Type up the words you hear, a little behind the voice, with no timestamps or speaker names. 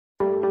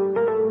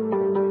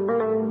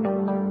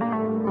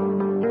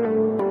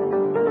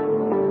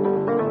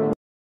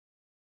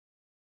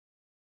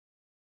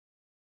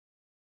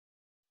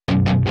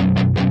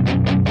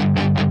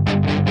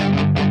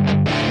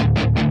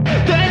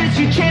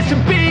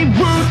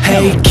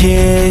Hey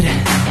kid,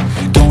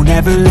 don't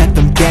ever let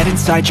them get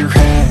inside your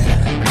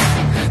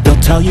head. They'll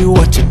tell you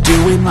what to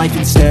do in life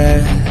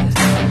instead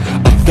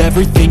of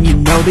everything you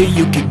know that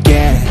you could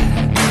get.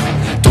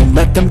 Don't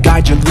let them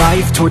guide your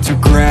life towards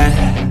regret.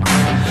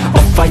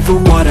 I'll fight for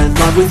what I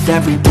love with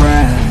every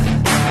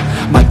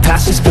breath. My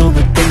past is filled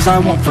with things I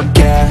won't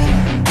forget.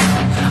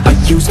 I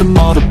use them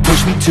all to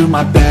push me to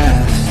my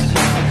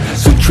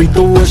best. So treat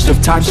the worst of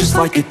times just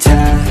like a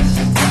test.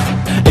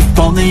 If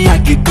only I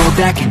could go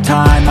back in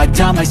time, I'd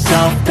tell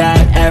myself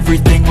that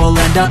everything will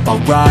end up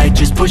alright.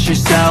 Just push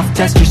yourself,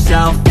 test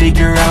yourself,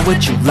 figure out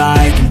what you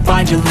like, and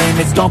find your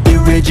limits, don't be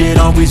rigid,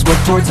 always work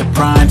towards a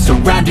prime.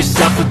 Surround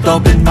yourself with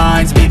open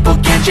minds, people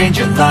can change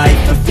your life.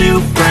 A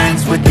few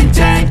friends with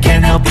intent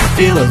can help you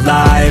feel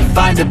alive.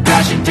 Find a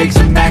passion, take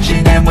some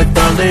action, and with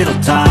a little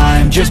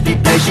time, just be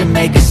patient,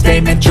 make a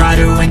statement, try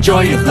to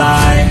enjoy your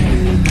life.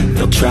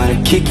 They'll try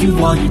to kick you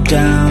while you're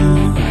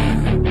down.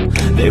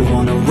 They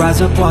wanna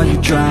rise up while you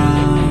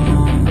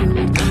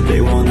drown. They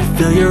wanna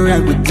fill your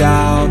head with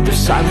doubt. They're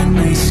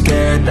silently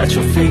scared that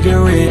you'll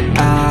figure it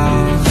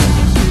out.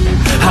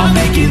 I'll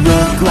make it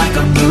look like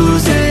I'm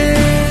losing,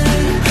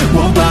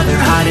 won't bother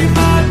hiding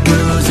my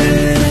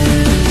bruises.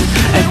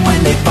 And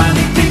when they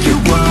finally think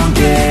you're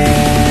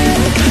wounded,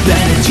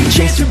 then it's your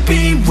chance to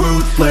be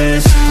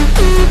ruthless.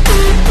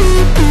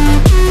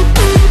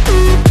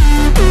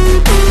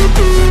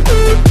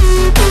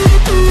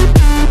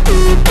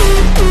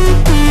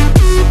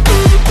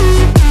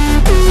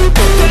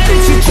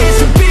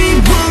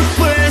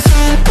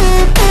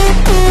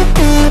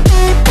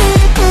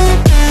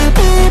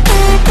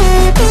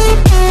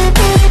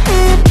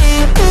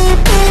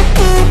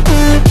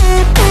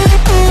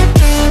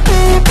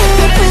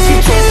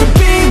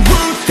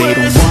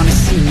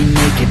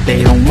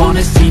 They don't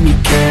wanna see me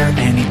care.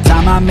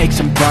 Anytime I make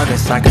some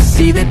progress, I can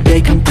see that they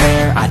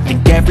compare. I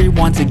think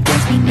everyone's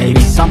against me,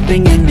 maybe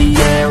something in the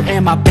air.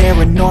 Am I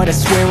paranoid? I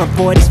swear a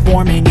void is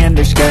forming and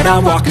they're scared. I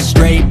walk a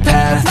straight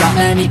path, not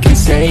many can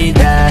say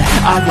that.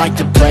 I like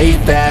to play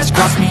fast,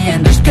 cross me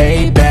and there's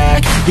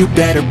payback. You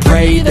better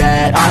pray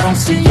that I don't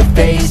see your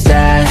face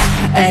at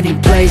any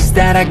place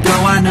that I go.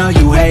 I know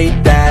you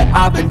hate that.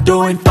 I've been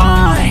doing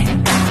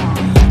fine,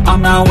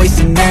 I'm not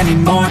wasting any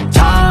more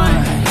time.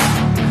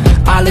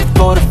 I live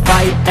for the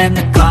fight and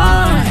the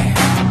climb,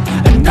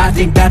 and I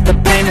think that the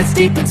pain that's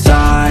deep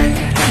inside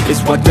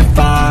is what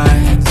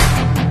defines.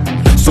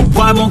 So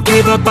I won't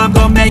give up, I'm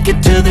gonna make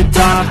it to the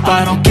top.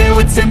 I don't care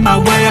what's in my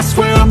way, I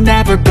swear I'm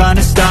never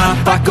gonna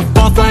stop. I could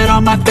fall flat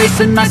on my face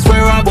and I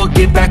swear I will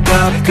get back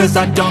up, cause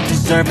I don't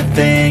deserve a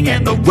thing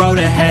and the road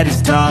ahead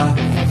is tough.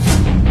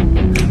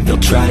 They'll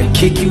try to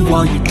kick you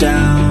while you're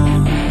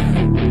down.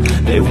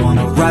 They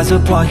wanna rise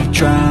up while you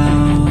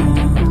drown.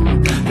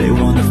 They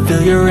wanna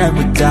fill your head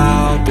with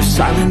doubt. They're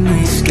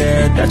silently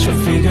scared that you'll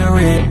figure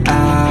it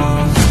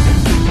out.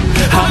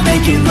 I'll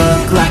make it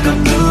look like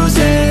I'm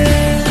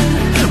losing,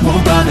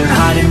 won't bother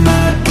hiding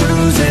my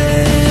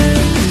bruises.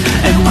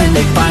 And when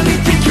they finally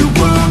think you're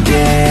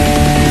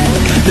wounded,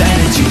 then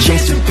it's your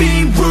chance to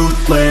be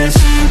ruthless.